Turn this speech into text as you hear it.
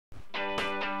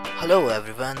Hello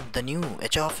everyone, the new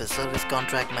H-Office Service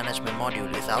Contract Management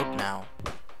module is out now.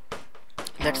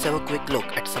 Let's have a quick look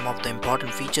at some of the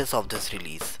important features of this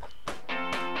release.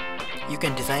 You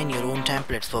can design your own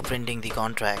templates for printing the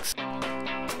contracts.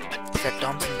 Set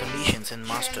terms and conditions in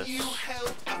masters.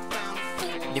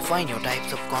 Define your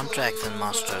types of contracts in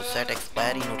masters. Set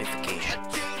expiry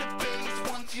notifications.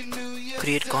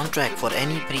 Create contract for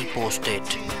any pre-post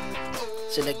date.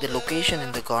 Select the location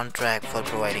in the contract for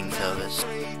providing service.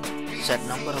 Set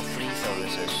number of free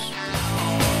services.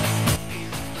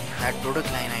 Add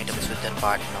product line items with their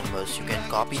part numbers. You can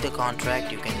copy the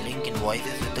contract, you can link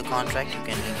invoices with the contract, you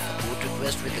can link support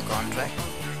request with the contract.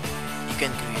 You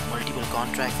can create multiple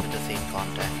contracts with the same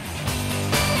contract.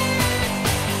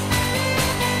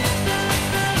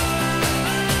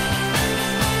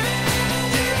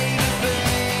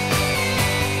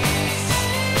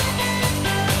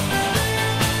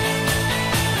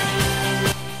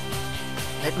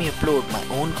 Let me upload my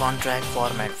own contract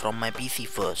format from my PC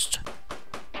first,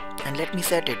 and let me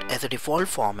set it as a default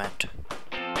format.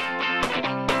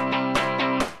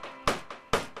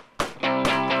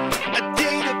 A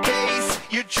database,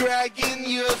 you're dragging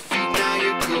your feet, now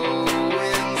you're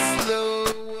going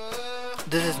slower.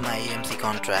 This is my AMC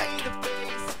contract.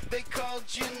 They called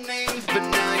you names, but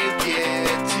now you're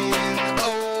getting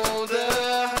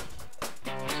older.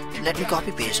 Let me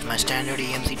copy paste my standard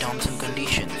AMC terms and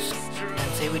conditions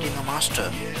and save it in a master.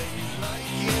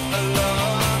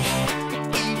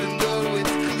 Even though it's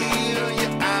clear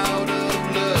you're out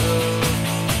of love,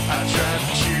 I try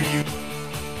to cheer you.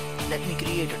 Let me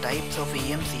create the types of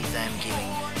AMCs I am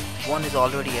giving. One is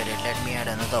already added, let me add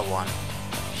another one.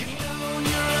 You know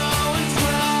you're always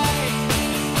right,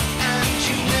 and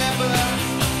you never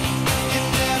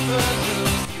lose.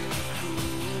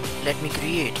 Let me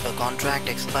create a contract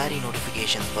expiry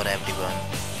notifications for everyone.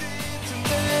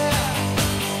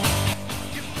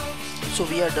 So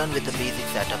we are done with the basic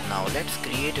setup now. Let's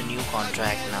create a new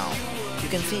contract now. You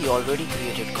can see already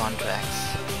created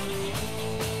contracts.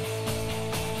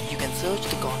 You can search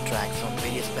the contracts on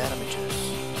various parameters.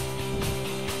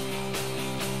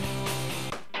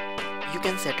 You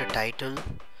can set a title,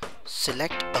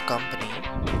 select a company,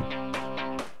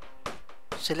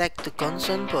 select the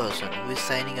concerned person who is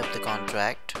signing up the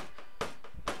contract,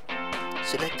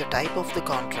 select the type of the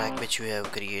contract which you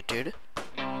have created,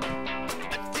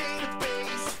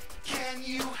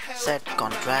 set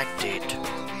contract date,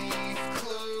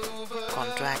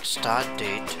 contract start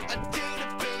date,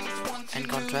 and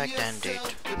contract end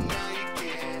date.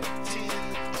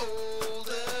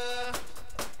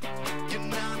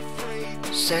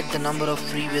 Set the number of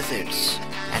free visits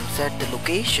and set the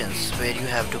locations where you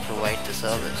have to provide the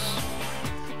service.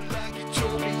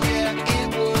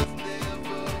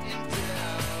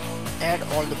 Add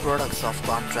all the products of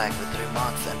contract with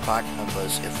remarks and part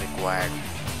numbers if required.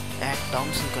 Add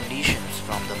terms and conditions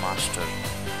from the master.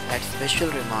 Add special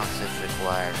remarks if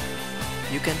required.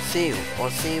 You can save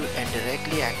and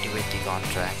directly activate the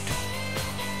contract.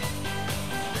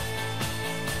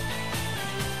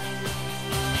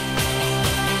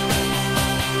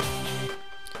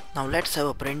 Now let's have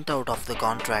a printout of the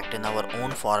contract in our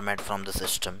own format from the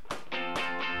system.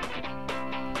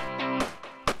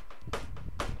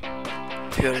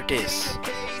 Here it is.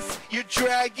 You're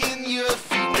dragging your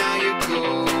feet, now you're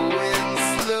going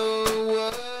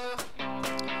slower.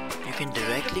 You can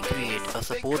directly create a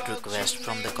support request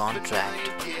from the contract.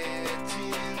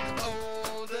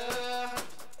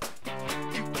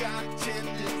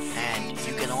 And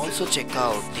you can also check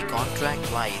out the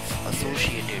contract-wise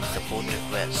associated support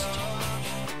request.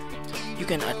 You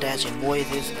can attach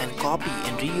invoices and copy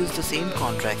and reuse the same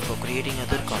contract for creating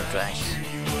other contracts.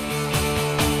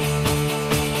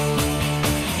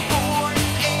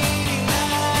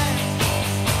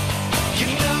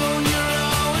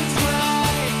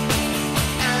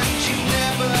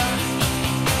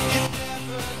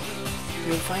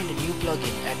 You will find a new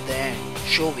plugin at the end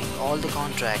showing all the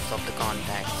contracts of the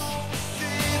contacts.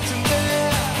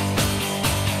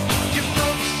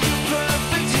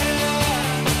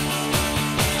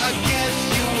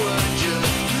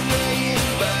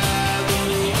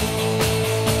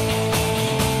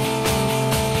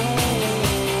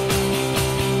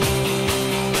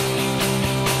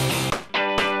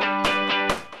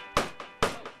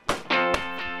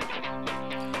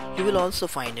 You will also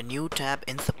find a new tab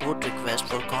in support request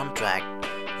for contract,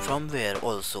 from where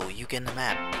also you can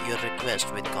map your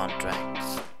request with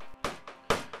contracts.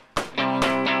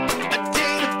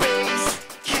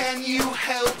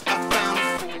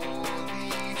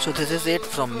 So this is it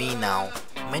from me now.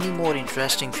 Many more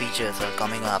interesting features are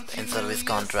coming up in Service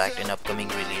Contract in upcoming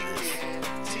releases.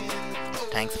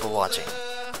 Thanks for watching.